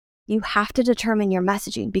you have to determine your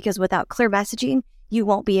messaging, because without clear messaging, you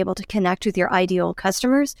won't be able to connect with your ideal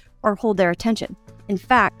customers or hold their attention. In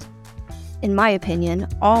fact, in my opinion,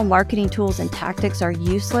 all marketing tools and tactics are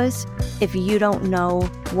useless if you don't know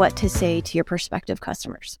what to say to your prospective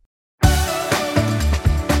customers.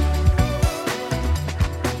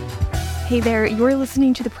 Hey there, you're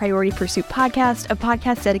listening to the Priority Pursuit Podcast, a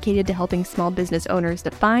podcast dedicated to helping small business owners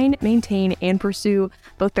define, maintain, and pursue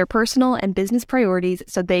both their personal and business priorities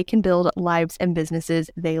so they can build lives and businesses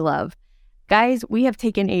they love. Guys, we have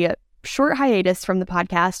taken a short hiatus from the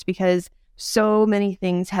podcast because so many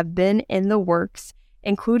things have been in the works,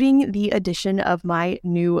 including the addition of my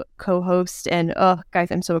new co-host. And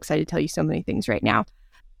guys, I'm so excited to tell you so many things right now.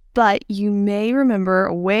 But you may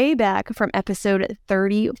remember way back from episode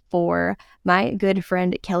 34, my good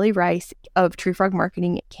friend Kelly Rice of Tree Frog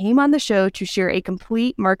Marketing came on the show to share a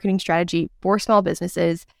complete marketing strategy for small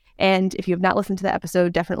businesses. And if you have not listened to that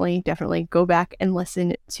episode, definitely go back and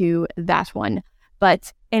listen to that one.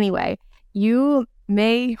 But anyway, you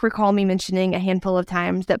may recall me mentioning a handful of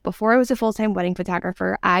times that before I was a full-time wedding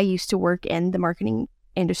photographer, I used to work in the marketing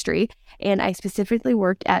industry, and I specifically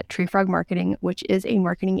worked at Tree Frog Marketing, which is a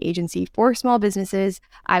marketing agency for small businesses.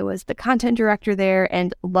 I was the content director there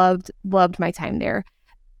and loved my time there.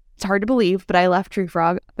 It's hard to believe, but I left Tree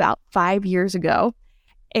Frog about 5 years ago.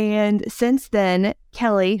 And since then,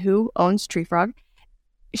 Kelly, who owns Tree Frog,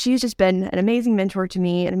 she's just been an amazing mentor to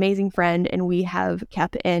me, an amazing friend, and we have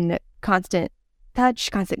kept in constant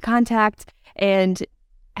touch, constant contact, and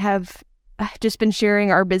have just been sharing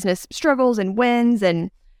our business struggles and wins. And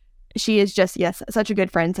she is just, yes, such a good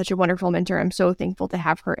friend, such a wonderful mentor. I'm so thankful to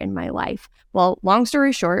have her in my life. Well, long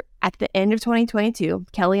story short, at the end of 2022,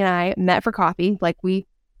 Kelly and I met for coffee like we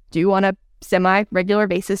do on a semi-regular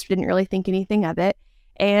basis. We didn't really think anything of it.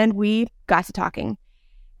 And we got to talking.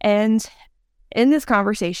 And in this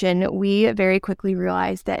conversation, we very quickly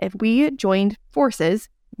realized that if we joined forces,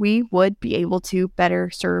 we would be able to better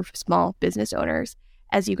serve small business owners.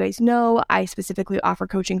 As you guys know, I specifically offer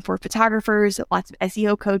coaching for photographers, lots of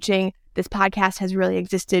SEO coaching. This podcast has really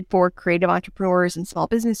existed for creative entrepreneurs and small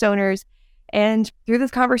business owners. And through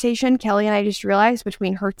this conversation, Kelly and I just realized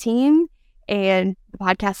between her team and the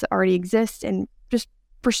podcast that already exists, and just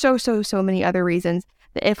for so many other reasons,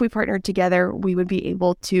 that if we partnered together, we would be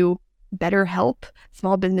able to better help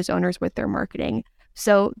small business owners with their marketing.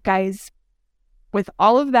 So guys, with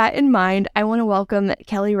all of that in mind, I want to welcome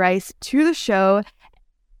Kelly Rice to the show,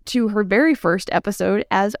 to her very first episode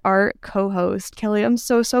as our co-host. Kelly, I'm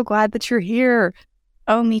so glad that you're here.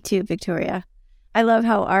 Oh, me too, Victoria. I love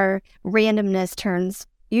how our randomness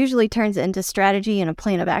usually turns into strategy and a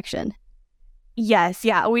plan of action. Yes,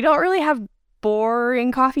 yeah. We don't really have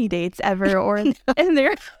boring coffee dates ever, or in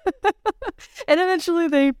there. And eventually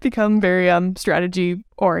they become very strategy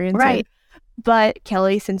oriented. Right. But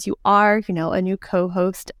Kelly, since you are, a new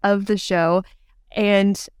co-host of the show,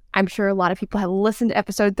 and I'm sure a lot of people have listened to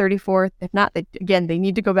episode 34. If not, they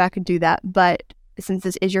need to go back and do that. But since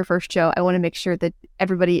this is your first show, I want to make sure that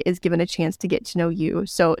everybody is given a chance to get to know you.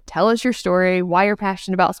 So tell us your story, why you're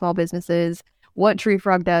passionate about small businesses, what Tree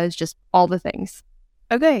Frog does, just all the things.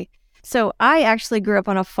 Okay. So I actually grew up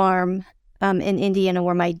on a farm in Indiana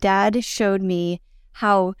where my dad showed me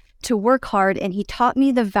how to work hard, and he taught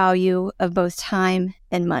me the value of both time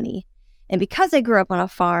and money. And because I grew up on a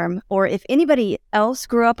farm, or if anybody else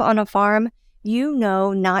grew up on a farm, you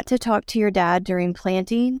know not to talk to your dad during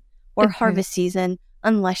planting or harvest season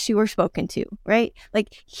unless you were spoken to, right?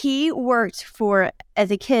 Like he worked for, as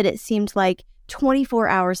a kid, it seemed like 24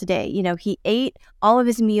 hours a day. He ate all of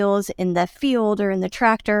his meals in the field or in the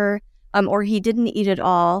tractor, or he didn't eat at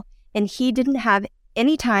all. And he didn't have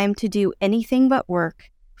any time to do anything but work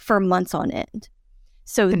for months on end.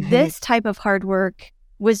 So this type of hard work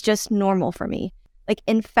was just normal for me. Like,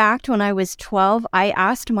 in fact, when I was 12, I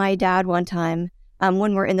asked my dad one time,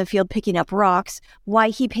 when we're in the field picking up rocks, why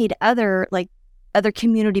he paid other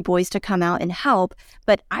community boys to come out and help,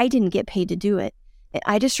 but I didn't get paid to do it.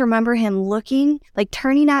 I just remember him looking, like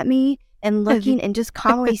turning at me and looking and just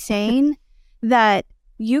calmly saying that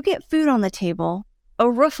you get food on the table,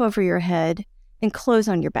 a roof over your head, and clothes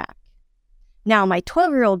on your back. Now, my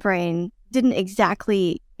 12-year-old brain didn't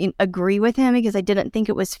exactly agree with him because I didn't think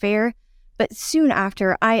it was fair, but soon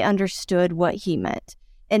after I understood what he meant.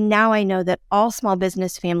 And now I know that all small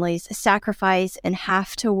business families sacrifice and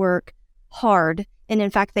have to work hard. And in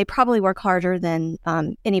fact, they probably work harder than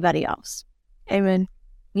anybody else. Amen.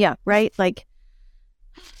 Yeah, right? Like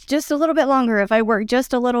just a little bit longer. If I work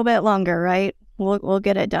just a little bit longer, right? We'll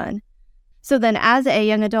get it done. So then as a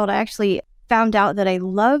young adult, I actually found out that I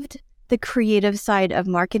loved the creative side of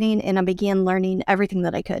marketing, and I began learning everything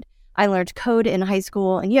that I could. I learned code in high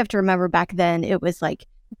school, and you have to remember back then it was like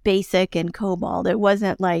BASIC and COBOL. It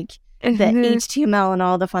wasn't like the HTML and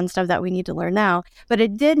all the fun stuff that we need to learn now, but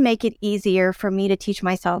it did make it easier for me to teach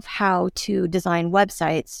myself how to design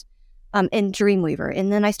websites in Dreamweaver.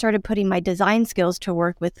 And then I started putting my design skills to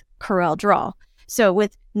work with Corel Draw. So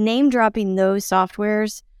with name dropping those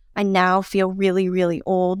softwares, I now feel really, really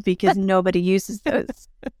old because nobody uses those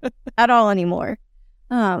at all anymore.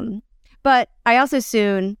 But I also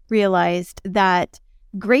soon realized that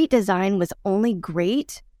great design was only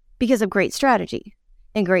great because of great strategy.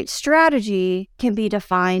 And great strategy can be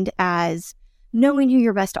defined as knowing who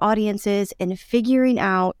your best audience is and figuring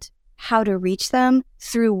out how to reach them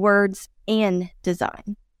through words and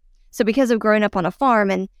design. So because of growing up on a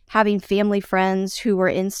farm and having family friends who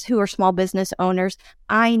are small business owners,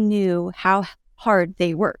 I knew how hard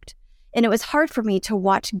they worked. And it was hard for me to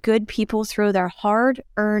watch good people throw their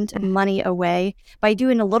hard-earned money away by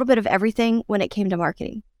doing a little bit of everything when it came to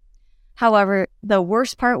marketing. However, the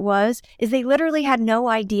worst part is they literally had no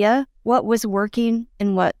idea what was working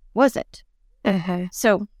and what wasn't.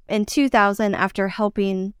 So in 2000, after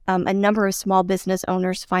helping a number of small business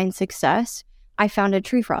owners find success, I founded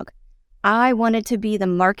TreeFrog. I wanted to be the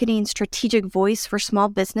marketing strategic voice for small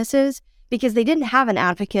businesses because they didn't have an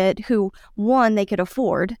advocate who, one, they could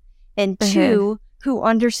afford, and two, who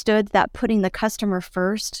understood that putting the customer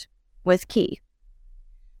first was key.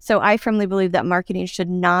 So I firmly believe that marketing should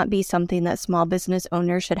not be something that small business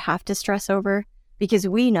owners should have to stress over, because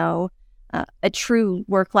we know a true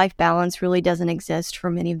work-life balance really doesn't exist for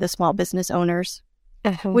many of the small business owners,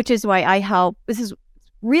 which is why I help. This is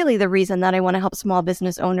really the reason that I want to help small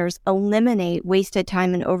business owners eliminate wasted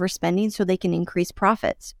time and overspending so they can increase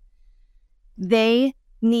profits. They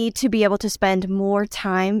need to be able to spend more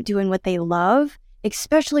time doing what they love,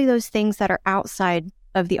 especially those things that are outside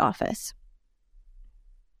of the office.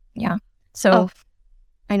 Yeah. So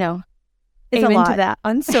I know it's amen a lot to that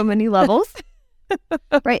on so many levels.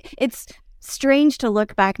 Right. It's strange to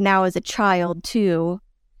look back now as a child too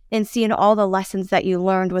and seeing all the lessons that you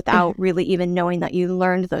learned without really even knowing that you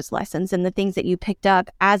learned those lessons, and the things that you picked up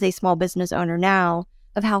as a small business owner now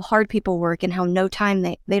of how hard people work and how no time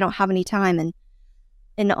they don't have any time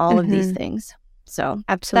and all of these things. So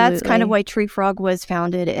absolutely, that's kind of why TreeFrog was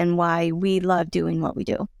founded and why we love doing what we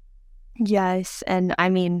do. Yes. And I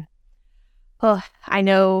mean, I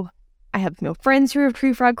know I have no friends who are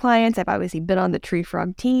TreeFrog clients. I've obviously been on the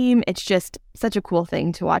TreeFrog team. It's just such a cool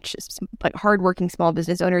thing to watch like hardworking small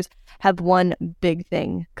business owners have one big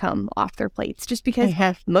thing come off their plates, just because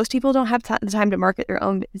most people don't have the time to market their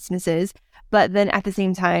own businesses. But then at the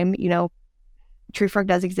same time, you know, TreeFrog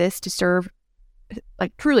does exist to serve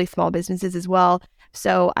like truly small businesses as well.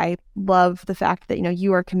 So I love the fact that, you know,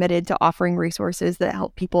 you are committed to offering resources that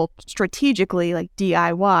help people strategically like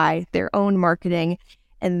DIY their own marketing.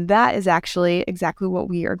 And that is actually exactly what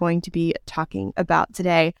we are going to be talking about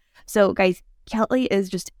today. So guys, Kelly is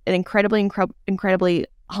just an incredibly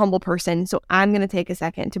humble person. So I'm going to take a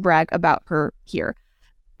second to brag about her here.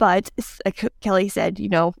 But like Kelly said, you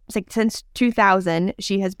know, it's like since 2000,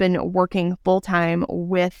 she has been working full-time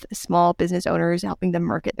with small business owners, helping them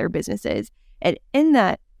market their businesses. And in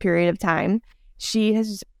that period of time, she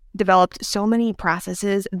has developed so many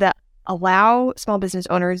processes that allow small business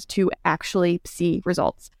owners to actually see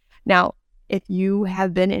results. Now, if you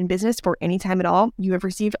have been in business for any time at all, you have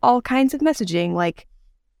received all kinds of messaging like,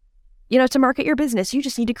 you know, to market your business, you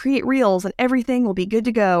just need to create reels and everything will be good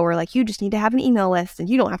to go. Or like, you just need to have an email list and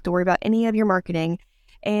you don't have to worry about any of your marketing.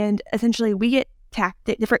 And essentially we get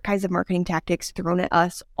different kinds of marketing tactics thrown at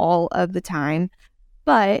us all of the time.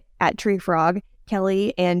 But at TreeFrog,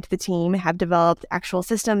 Kelly and the team have developed actual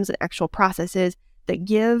systems and actual processes that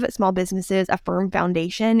give small businesses a firm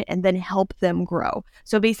foundation and then help them grow.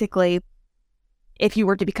 So basically, if you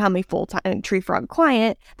were to become a full-time TreeFrog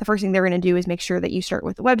client, the first thing they're going to do is make sure that you start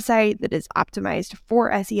with a website that is optimized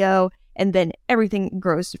for SEO, and then everything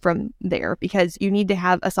grows from there because you need to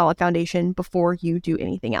have a solid foundation before you do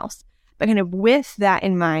anything else. But kind of with that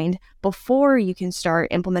in mind, before you can start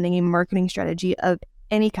implementing a marketing strategy of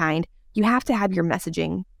any kind, you have to have your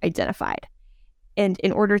messaging identified. And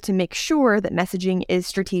in order to make sure that messaging is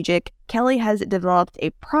strategic, Kelly has developed a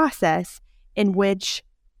process in which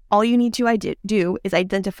all you need to do is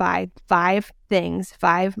identify 5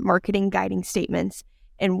 marketing guiding statements.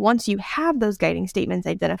 And once you have those guiding statements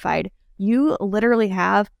identified, you literally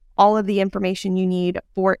have all of the information you need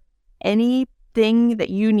for anything that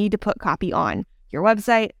you need to put copy on your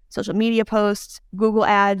website, social media posts, Google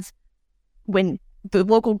ads. When the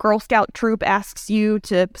local Girl Scout troop asks you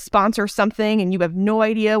to sponsor something and you have no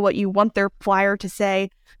idea what you want their flyer to say,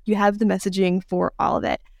 you have the messaging for all of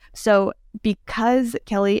it. So because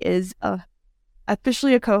Kelly is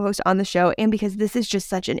officially a co-host on the show, and because this is just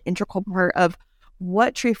such an integral part of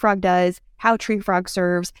what TreeFrog does, how TreeFrog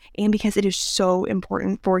serves, and because it is so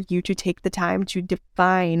important for you to take the time to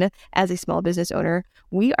define as a small business owner,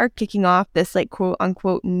 we are kicking off this like quote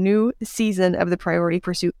unquote new season of the Priority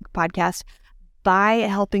Pursuit podcast by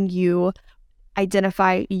helping you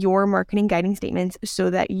identify your marketing guiding statements so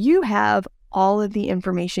that you have all of the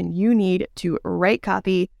information you need to write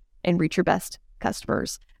copy and reach your best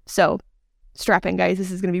customers. So strap in, guys.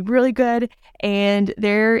 This is going to be really good. And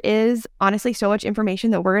there is honestly so much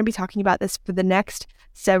information that we're going to be talking about this for the next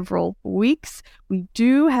several weeks. We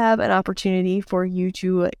do have an opportunity for you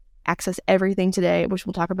to access everything today, which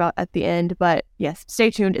we'll talk about at the end. But yes,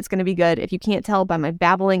 stay tuned. It's going to be good. If you can't tell by my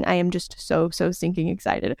babbling, I am just so stinking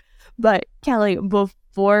excited. But Kelly,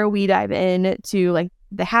 before we dive in to like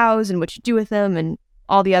the hows and what you do with them and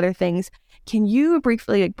all the other things, can you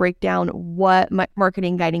briefly break down what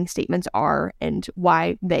marketing guiding statements are and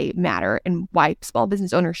why they matter and why small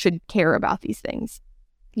business owners should care about these things?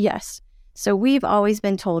 Yes. So we've always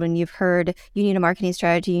been told, and you've heard, you need a marketing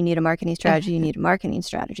strategy, you need a marketing strategy, you need a marketing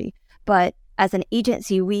strategy. But as an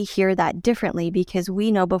agency, we hear that differently because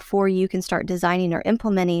we know before you can start designing or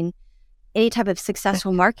implementing any type of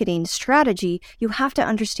successful marketing strategy, you have to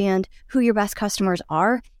understand who your best customers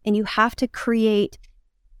are, and you have to create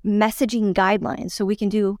messaging guidelines so we can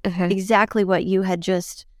do exactly what you had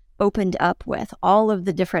just opened up with, all of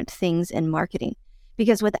the different things in marketing.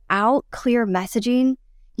 Because without clear messaging,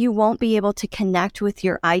 you won't be able to connect with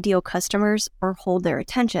your ideal customers or hold their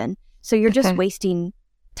attention. So you're just wasting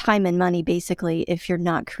time and money, basically, if you're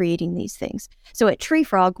not creating these things. So at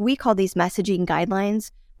TreeFrog, we call these messaging guidelines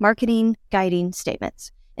marketing guiding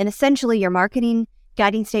statements. And essentially, your marketing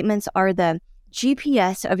guiding statements are the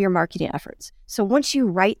GPS of your marketing efforts. So once you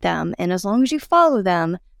write them, and as long as you follow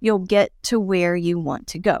them, you'll get to where you want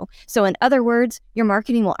to go. So in other words, your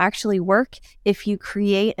marketing will actually work if you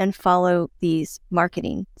create and follow these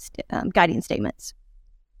marketing guiding statements.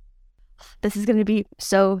 This is going to be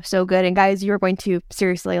so good. And guys, you're going to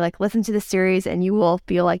seriously listen to this series and you will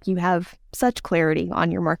feel like you have such clarity on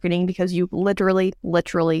your marketing because you literally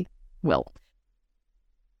will.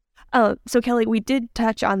 So Kelly, we did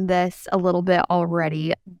touch on this a little bit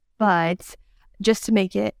already, but just to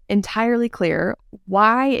make it entirely clear,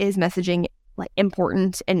 why is messaging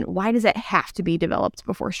important and why does it have to be developed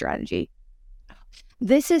before strategy?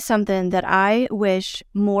 This is something that I wish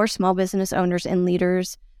more small business owners and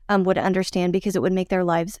leaders would understand because it would make their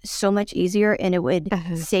lives so much easier and it would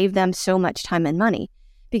save them so much time and money.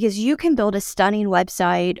 Because you can build a stunning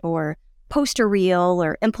website or post a reel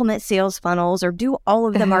or implement sales funnels or do all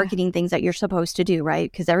of the marketing things that you're supposed to do,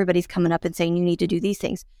 right? Because everybody's coming up and saying you need to do these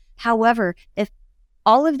things. However, if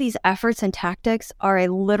all of these efforts and tactics are a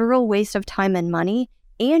literal waste of time and money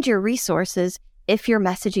and your resources if your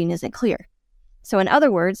messaging isn't clear. So in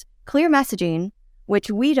other words, clear messaging,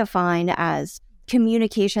 which we define as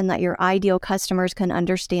communication that your ideal customers can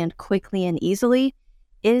understand quickly and easily,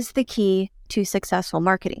 is the key to successful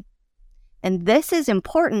marketing. And this is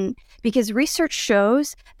important because research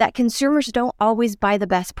shows that consumers don't always buy the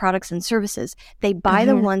best products and services. They buy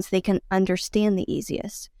the ones they can understand the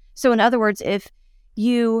easiest. So in other words, if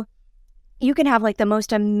you can have the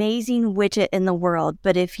most amazing widget in the world,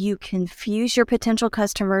 but if you confuse your potential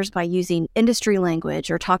customers by using industry language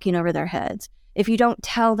or talking over their heads, if you don't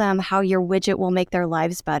tell them how your widget will make their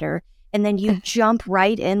lives better, and then you jump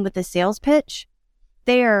right in with the sales pitch,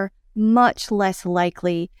 they are much less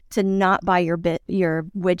likely to not buy your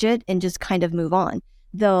widget and just kind of move on.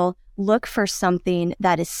 They'll look for something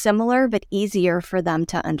that is similar but easier for them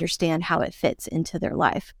to understand how it fits into their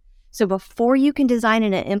life. So before you can design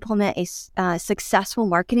and implement a successful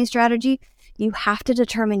marketing strategy, you have to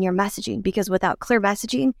determine your messaging, because without clear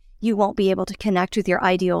messaging, you won't be able to connect with your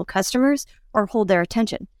ideal customers or hold their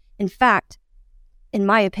attention. In fact, in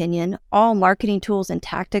my opinion, all marketing tools and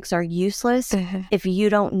tactics are useless if you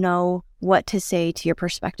don't know what to say to your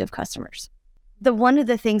prospective customers. One of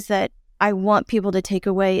the things that I want people to take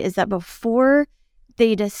away is that before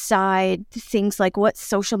they decide things like what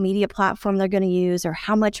social media platform they're going to use or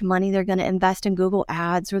how much money they're going to invest in Google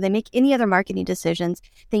Ads, or they make any other marketing decisions,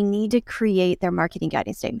 they need to create their marketing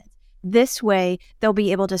guiding statements. This way, they'll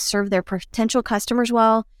be able to serve their potential customers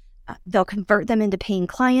well, they'll convert them into paying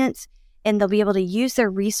clients, and they'll be able to use their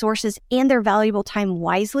resources and their valuable time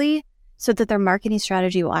wisely so that their marketing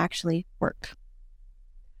strategy will actually work.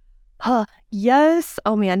 Yes.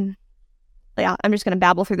 Oh, man. Yeah, I'm just going to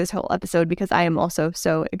babble through this whole episode because I am also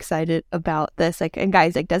so excited about this. And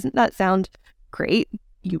guys, doesn't that sound great?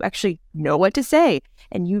 you actually know what to say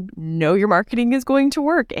and you know your marketing is going to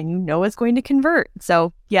work and you know it's going to convert.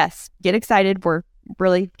 So yes, get excited. We're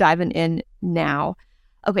really diving in now.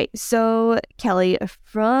 Okay, so Kelly,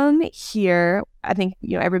 from here, I think,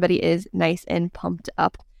 everybody is nice and pumped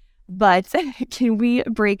up, but can we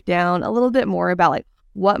break down a little bit more about like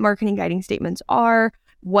what marketing guiding statements are,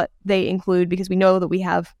 what they include, because we know that we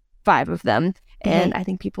have 5 of them, and I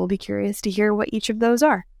think people will be curious to hear what each of those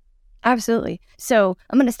are. Absolutely. So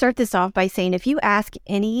I'm going to start this off by saying if you ask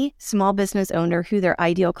any small business owner who their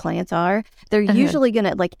ideal clients are, they're usually going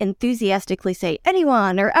to like enthusiastically say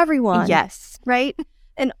anyone or everyone. Yes. Right?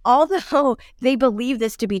 And although they believe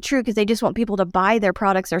this to be true because they just want people to buy their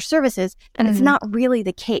products or services, and it's not really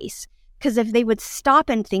the case. Because if they would stop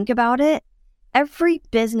and think about it, every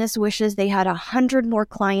business wishes they had 100 more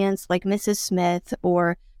clients like Mrs. Smith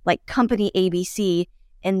or like company ABC,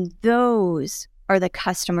 and those are the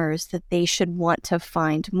customers that they should want to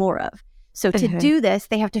find more of. So to do this,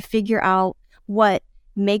 they have to figure out what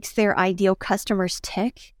makes their ideal customers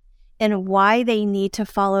tick and why they need to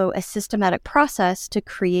follow a systematic process to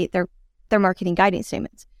create their marketing guiding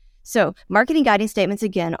statements. So marketing guiding statements,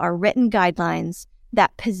 again, are written guidelines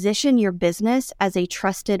that position your business as a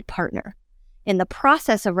trusted partner. And the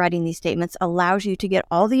process of writing these statements allows you to get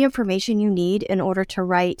all the information you need in order to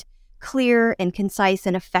write clear and concise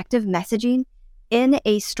and effective messaging in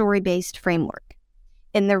a story-based framework.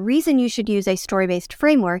 And the reason you should use a story-based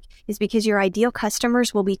framework is because your ideal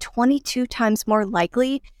customers will be 22 times more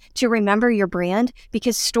likely to remember your brand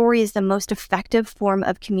because story is the most effective form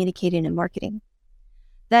of communicating and marketing.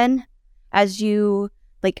 Then, as you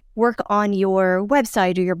work on your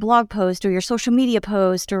website or your blog post or your social media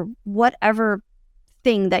post or whatever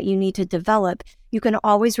thing that you need to develop, you can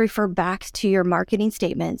always refer back to your marketing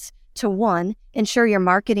statements to, 1, ensure your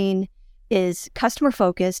marketing is customer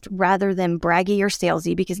focused rather than braggy or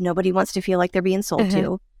salesy because nobody wants to feel like they're being sold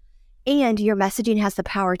to. And your messaging has the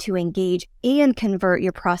power to engage and convert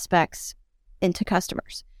your prospects into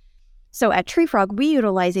customers. So at TreeFrog, we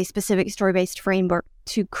utilize a specific story-based framework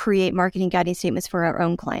to create marketing guiding statements for our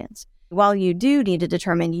own clients. While you do need to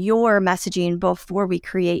determine your messaging before we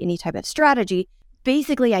create any type of strategy,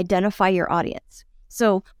 basically identify your audience.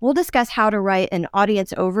 So we'll discuss how to write an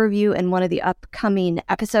audience overview in one of the upcoming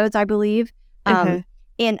episodes, I believe.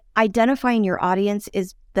 And identifying your audience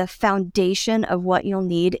is the foundation of what you'll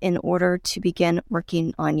need in order to begin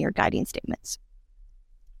working on your guiding statements.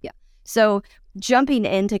 Yeah. So jumping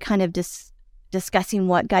into kind of discussing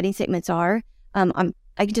what guiding statements are, I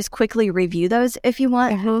can just quickly review those if you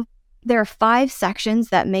want. There are 5 sections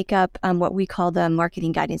that make up what we call the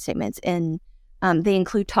marketing guiding statements, and they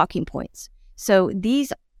include talking points. So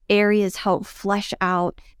these areas help flesh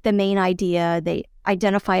out the main idea. They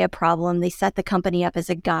identify a problem. They set the company up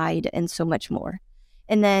as a guide and so much more.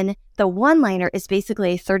 And then the one-liner is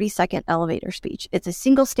basically a 30-second elevator speech. It's a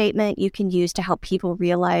single statement you can use to help people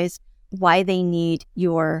realize why they need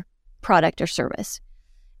your product or service.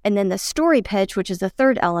 And then the story pitch, which is the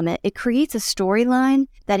 3rd element, it creates a storyline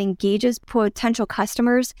that engages potential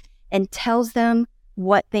customers and tells them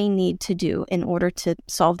what they need to do in order to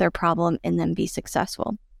solve their problem and then be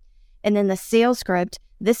successful. And then the sales script,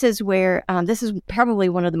 this is where, this is probably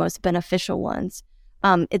one of the most beneficial ones.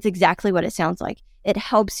 It's exactly what it sounds like. It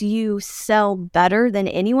helps you sell better than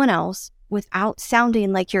anyone else without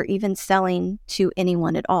sounding like you're even selling to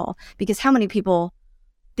anyone at all. Because how many people,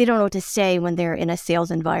 they don't know what to say when they're in a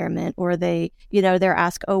sales environment, or they're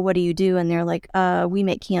asked, oh, what do you do? And they're like, we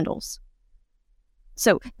make candles.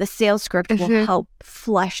 So the sales script will help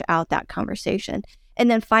flesh out that conversation. And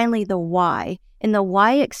then finally, the why. And the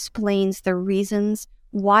why explains the reasons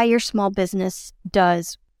why your small business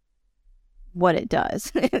does what it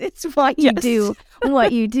does. It's why you do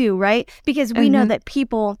what you do, right? Because we know that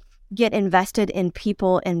people get invested in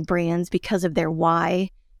people and brands because of their why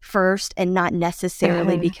first, and not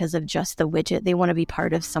necessarily because of just the widget. They want to be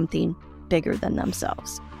part of something bigger than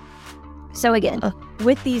themselves. So again,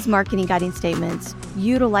 with these marketing guiding statements,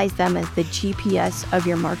 utilize them as the GPS of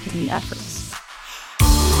your marketing efforts.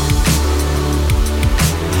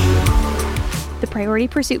 The Priority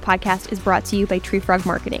Pursuit podcast is brought to you by TreeFrog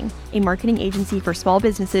Marketing, a marketing agency for small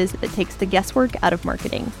businesses that takes the guesswork out of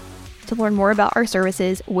marketing. To learn more about our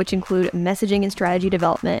services, which include messaging and strategy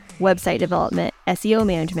development, website development, SEO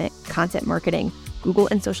management, content marketing, Google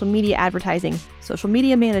and social media advertising, social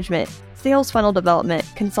media management, sales funnel development,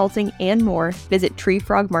 consulting, and more, visit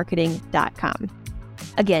treefrogmarketing.com.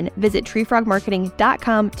 Again, visit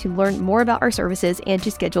treefrogmarketing.com to learn more about our services and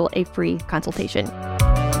to schedule a free consultation.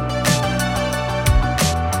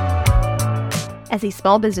 As a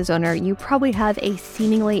small business owner, you probably have a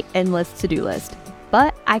seemingly endless to-do list.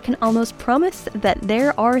 But I can almost promise that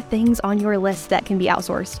there are things on your list that can be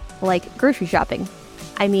outsourced, like grocery shopping.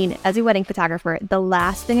 I mean, as a wedding photographer, the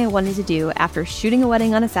last thing I wanted to do after shooting a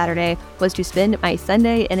wedding on a Saturday was to spend my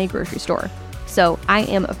Sunday in a grocery store. So I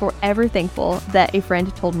am forever thankful that a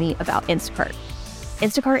friend told me about Instacart.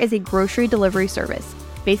 Instacart is a grocery delivery service.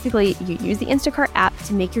 Basically, you use the Instacart app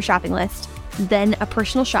to make your shopping list. Then a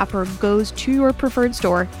personal shopper goes to your preferred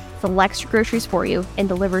store, selects your groceries for you, and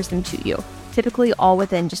delivers them to you, typically all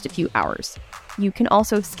within just a few hours. You can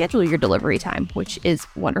also schedule your delivery time, which is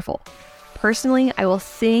wonderful. Personally, I will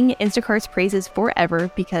sing Instacart's praises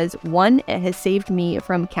forever because 1, it has saved me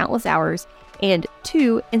from countless hours, and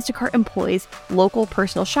 2, Instacart employs local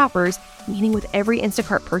personal shoppers, meaning with every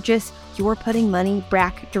Instacart purchase, you're putting money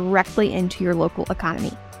back directly into your local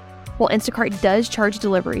economy. While Instacart does charge a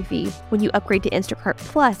delivery fee, when you upgrade to Instacart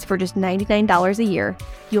Plus for just $99 a year,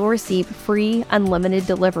 you'll receive free unlimited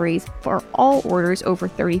deliveries for all orders over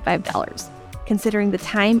 $35. Considering the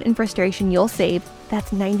time and frustration you'll save,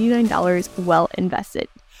 that's $99 well invested.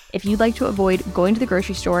 If you'd like to avoid going to the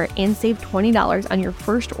grocery store and save $20 on your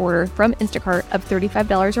first order from Instacart of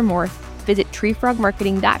 $35 or more, visit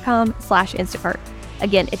treefrogmarketing.com/Instacart.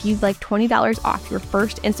 Again, if you'd like $20 off your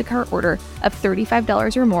first Instacart order of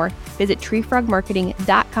 $35 or more, visit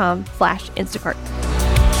treefrogmarketing.com/Instacart.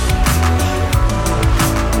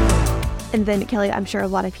 And then, Kelly, I'm sure a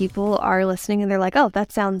lot of people are listening and they're like, oh,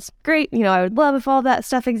 that sounds great. I would love if all that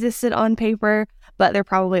stuff existed on paper. But they're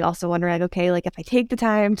probably also wondering, like, okay, like if I take the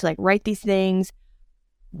time to write these things,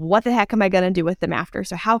 what the heck am I going to do with them after?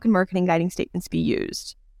 So how can marketing guiding statements be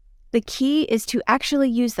used? The key is to actually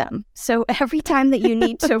use them. So every time that you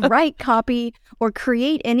need to write copy or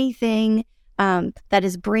create anything that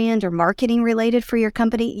is brand or marketing related for your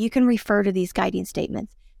company, you can refer to these guiding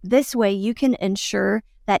statements. This way you can ensure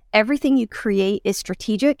that everything you create is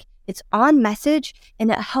strategic, it's on message,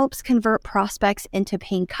 and it helps convert prospects into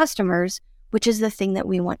paying customers, which is the thing that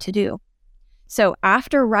we want to do. So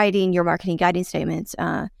after writing your marketing guiding statements,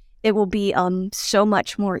 it will be so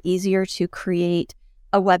much more easier to create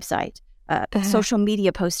a website, social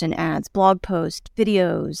media posts and ads, blog posts,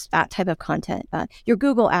 videos, that type of content, your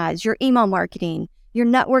Google ads, your email marketing, your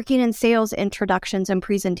networking and sales introductions and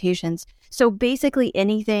presentations. So basically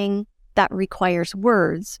anything that requires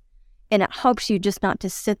words, and it helps you just not to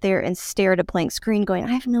sit there and stare at a blank screen going,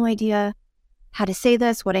 I have no idea how to say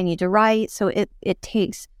this, what I need to write. So it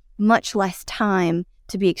takes much less time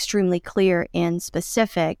to be extremely clear and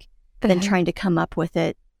specific than trying to come up with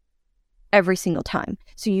it every single time.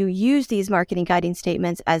 So you use these marketing guiding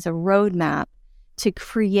statements as a roadmap to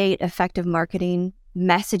create effective marketing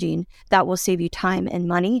messaging that will save you time and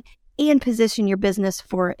money and position your business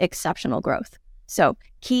for exceptional growth. So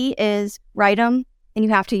key is write them, and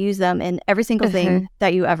you have to use them in every single thing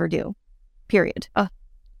that you ever do, period.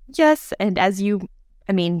 Yes. And as you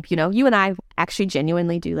and I actually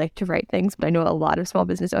genuinely do like to write things, but I know a lot of small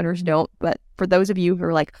business owners don't. But for those of you who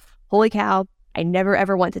are like, holy cow, I never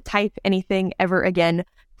ever want to type anything ever again,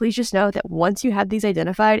 please just know that once you have these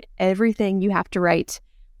identified, everything you have to write,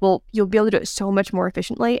 well, you'll be able to do it so much more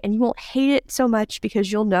efficiently, and you won't hate it so much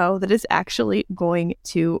because you'll know that it's actually going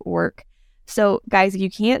to work. So guys, if you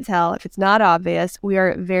can't tell, if it's not obvious, we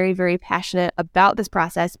are very, very passionate about this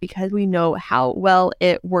process because we know how well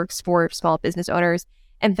it works for small business owners.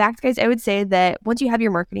 In fact, guys, I would say that once you have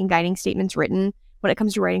your marketing guiding statements written, when it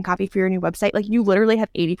comes to writing copy for your new website, you literally have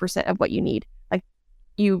 80% of what you need.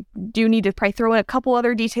 You do need to probably throw in a couple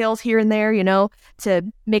other details here and there,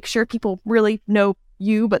 to make sure people really know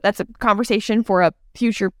you, but that's a conversation for a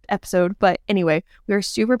future episode. But anyway, we are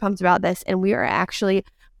super pumped about this, and we are actually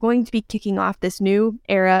going to be kicking off this new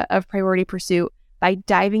era of Priority Pursuit by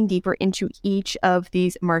diving deeper into each of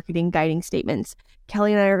these marketing guiding statements.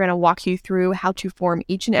 Kelly and I are going to walk you through how to form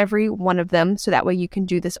each and every one of them so that way you can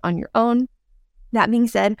do this on your own. That being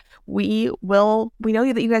said, we know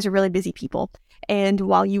that you guys are really busy people. And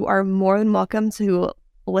while you are more than welcome to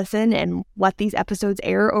listen and let these episodes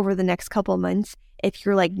air over the next couple of months, if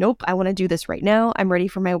you're like, nope, I want to do this right now, I'm ready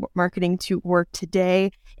for my marketing to work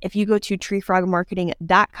today. If you go to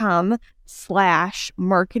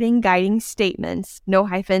treefrogmarketing.com/marketing guiding statements, no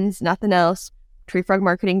hyphens, nothing else,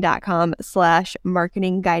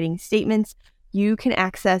 treefrogmarketing.com/marketing guiding statements, you can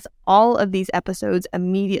access all of these episodes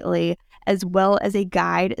immediately, as well as a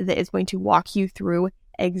guide that is going to walk you through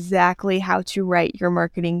exactly how to write your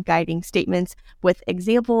marketing guiding statements with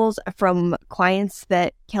examples from clients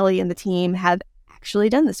that Kelly and the team have actually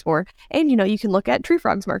done this for. And, you can look at Tree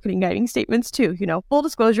Frog's marketing guiding statements too. Full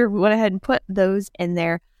disclosure, we went ahead and put those in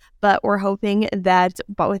there. But we're hoping that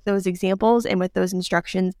with those examples and with those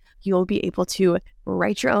instructions, you'll be able to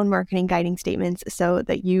write your own marketing guiding statements so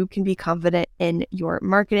that you can be confident in your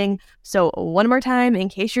marketing. So one more time, in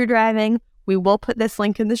case you're driving, we will put this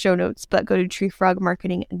link in the show notes, but go to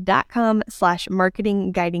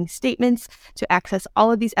treefrogmarketing.com/marketing guiding statements to access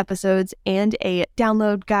all of these episodes and a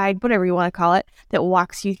download guide, whatever you want to call it, that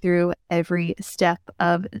walks you through every step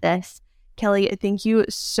of this. Kelly, thank you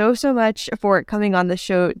so much for coming on the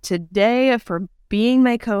show today, for being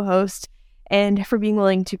my co-host, and for being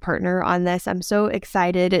willing to partner on this. I'm so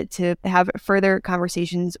excited to have further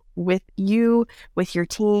conversations with you, with your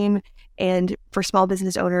team, and for small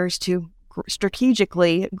business owners to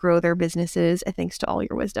strategically grow their businesses thanks to all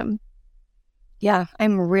your wisdom. Yeah,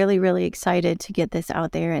 I'm really, really excited to get this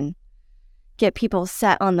out there and get people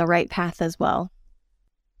set on the right path as well.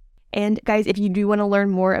 And guys, if you do want to learn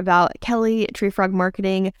more about Kelly, Tree Frog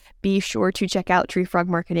Marketing, be sure to check out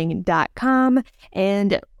treefrogmarketing.com.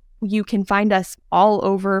 And you can find us all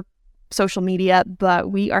over social media,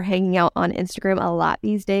 but we are hanging out on Instagram a lot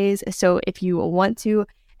these days. So if you want to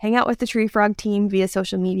hang out with the Tree Frog team via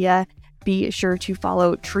social media, be sure to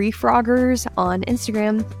follow Tree Froggers on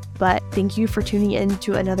Instagram. But thank you for tuning in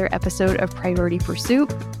to another episode of Priority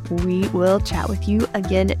Pursuit. We will chat with you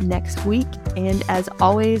again next week. And as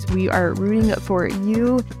always, we are rooting for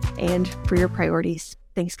you and for your priorities.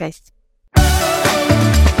 Thanks, guys.